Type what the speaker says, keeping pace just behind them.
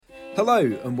Hello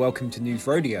and welcome to News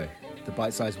Rodeo, the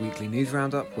bite-sized weekly news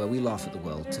roundup where we laugh at the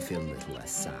world to feel a little less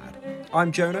sad.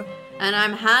 I'm Jonah. And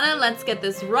I'm Hannah. Let's get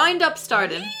this roundup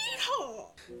started.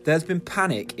 There's been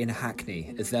panic in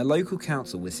Hackney as their local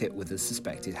council was hit with a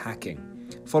suspected hacking.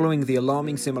 Following the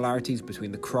alarming similarities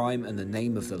between the crime and the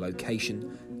name of the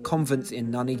location, convents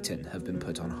in Nuneaton have been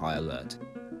put on high alert.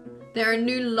 There are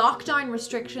new lockdown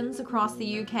restrictions across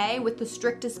the UK, with the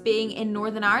strictest being in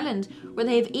Northern Ireland, where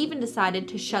they have even decided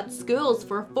to shut schools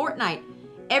for a fortnight.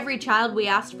 Every child we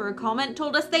asked for a comment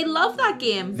told us they love that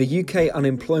game. The UK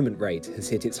unemployment rate has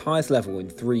hit its highest level in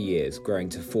 3 years, growing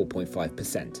to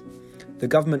 4.5%. The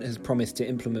government has promised to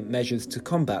implement measures to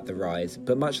combat the rise,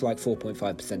 but much like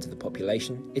 4.5% of the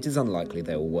population, it is unlikely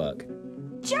they will work.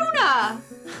 Jonah!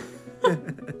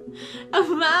 A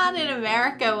man in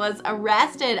America was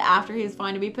arrested after he was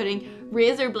found to be putting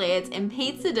razor blades in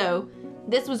pizza dough.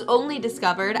 This was only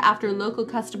discovered after local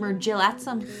customer Gillette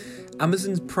some.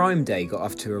 Amazon's Prime Day got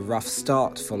off to a rough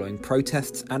start following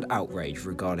protests and outrage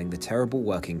regarding the terrible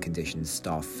working conditions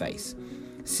staff face.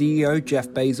 CEO Jeff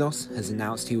Bezos has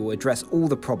announced he will address all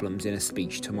the problems in a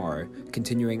speech tomorrow,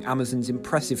 continuing Amazon's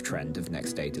impressive trend of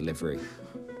next-day delivery.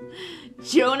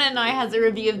 Jonah now has a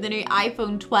review of the new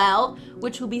iPhone 12,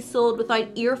 which will be sold without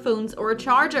earphones or a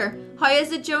charger. How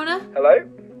is it, Jonah? Hello?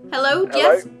 Hello? Hello?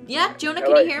 Yes? Yeah, Jonah,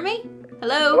 Hello? Can you hear me?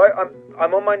 Hello? Hello?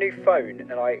 I'm on my new phone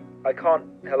and I can't...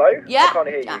 Hello? Yeah, I can't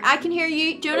hear you. I can hear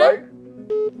you, Jonah.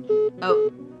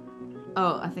 Hello?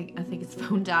 Oh, I think his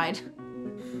phone died.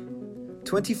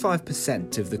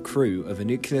 25% of the crew of a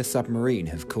nuclear submarine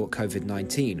have caught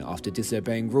COVID-19 after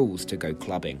disobeying rules to go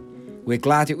clubbing. "We're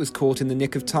glad it was caught in the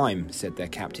nick of time," said their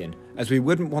captain, "as we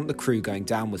wouldn't want the crew going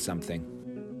down with something."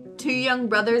 Two young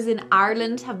brothers in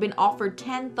Ireland have been offered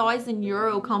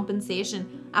 €10,000 compensation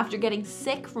after getting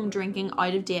sick from drinking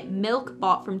out-of-date milk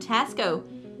bought from Tesco.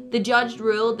 The judge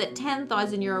ruled that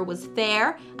 €10,000 was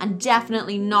fair and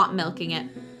definitely not milking it.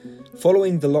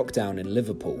 Following the lockdown in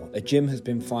Liverpool, a gym has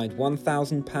been fined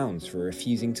 £1,000 for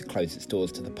refusing to close its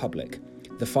doors to the public.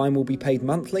 The fine will be paid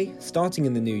monthly, starting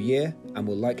in the new year, and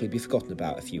will likely be forgotten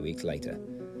about a few weeks later.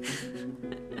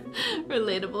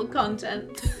 Relatable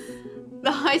content.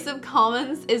 The House of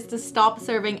Commons is to stop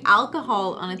serving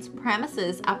alcohol on its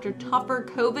premises after tougher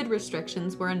COVID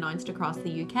restrictions were announced across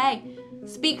the UK.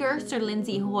 Speaker Sir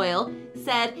Lindsay Hoyle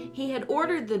said he had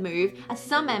ordered the move as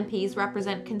some MPs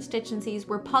represent constituencies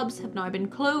where pubs have now been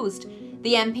closed.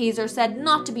 The MPs are said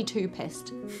not to be too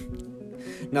pissed.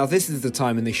 Now this is the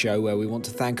time in the show where we want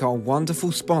to thank our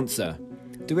wonderful sponsor.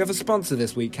 Do we have a sponsor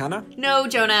this week, Hannah? No,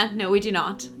 Jonah, no we do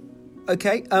not.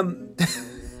 Okay,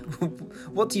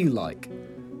 what do you like?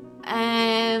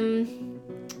 I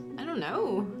don't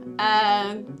know.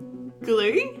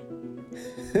 Glue?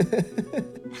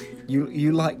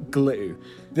 You like glue.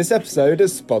 This episode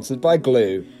is sponsored by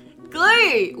Glue.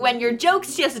 Glue! When your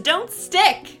jokes just don't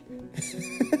stick!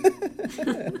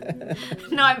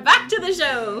 Now back to the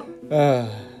show.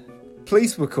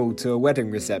 Police were called to a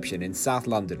wedding reception in South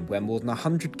London where more than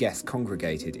 100 guests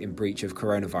congregated in breach of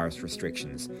coronavirus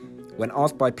restrictions. When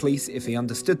asked by police if he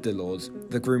understood the laws,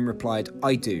 the groom replied,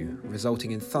 "I do,"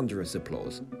 resulting in thunderous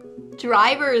applause.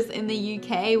 Drivers in the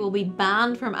UK will be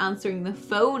banned from answering the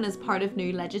phone as part of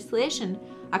new legislation.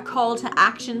 A call to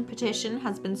action petition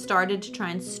has been started to try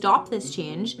and stop this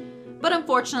change, but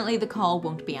unfortunately the call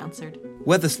won't be answered.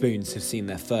 Weatherspoons have seen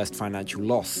their first financial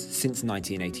loss since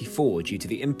 1984 due to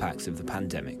the impacts of the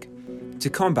pandemic. To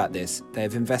combat this, they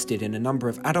have invested in a number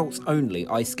of adults-only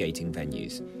ice skating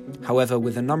venues. However,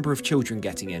 with a number of children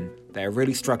getting in, they are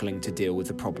really struggling to deal with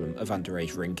the problem of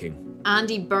underage drinking.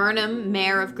 Andy Burnham,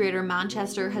 Mayor of Greater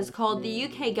Manchester, has called the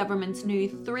UK government's new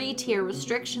 3-tier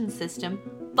restriction system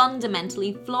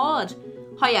fundamentally flawed.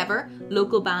 However,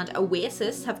 local band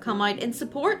Oasis have come out in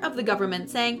support of the government,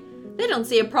 saying they don't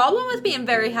see a problem with being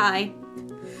very high.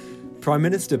 Prime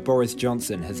Minister Boris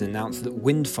Johnson has announced that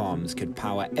wind farms could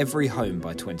power every home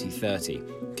by 2030,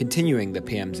 continuing the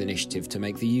PM's initiative to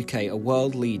make the UK a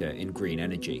world leader in green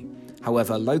energy.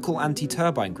 However, local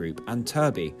anti-turbine group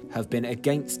Anturbi have been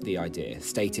against the idea,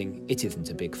 stating it isn't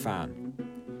a big fan.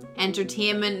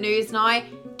 Entertainment news now.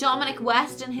 Dominic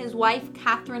West and his wife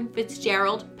Catherine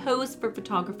Fitzgerald posed for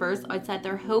photographers outside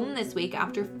their home this week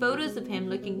after photos of him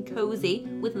looking cosy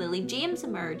with Lily James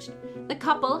emerged. The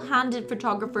couple handed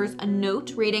photographers a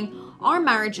note reading, "Our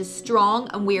marriage is strong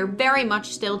and we are very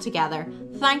much still together.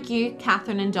 Thank you,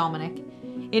 Catherine and Dominic."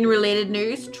 In related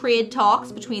news, trade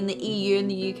talks between the EU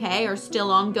and the UK are still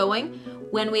ongoing.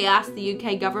 When we asked the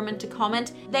UK government to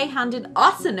comment, they handed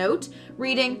us a note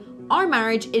reading, "Our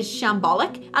marriage is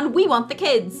shambolic and we want the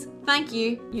kids. Thank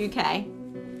you, UK."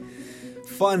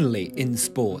 Finally, in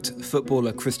sport,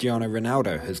 footballer Cristiano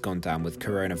Ronaldo has gone down with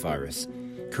coronavirus.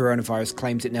 Coronavirus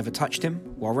claims it never touched him,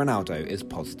 while Ronaldo is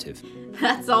positive.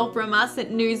 That's all from us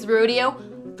at News Rodeo.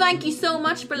 Thank you so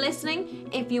much for listening.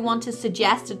 If you want to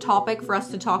suggest a topic for us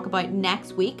to talk about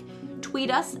next week, tweet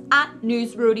us at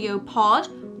News Rodeo Pod,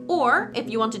 or if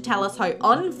you want to tell us how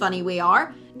unfunny we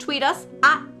are, tweet us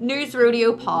at News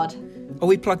Rodeo Pod. Are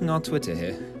we plugging our Twitter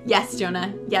here? Yes,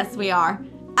 Jonah. Yes, we are.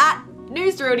 At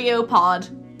News Rodeo Pod.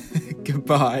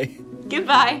 Goodbye.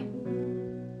 Goodbye.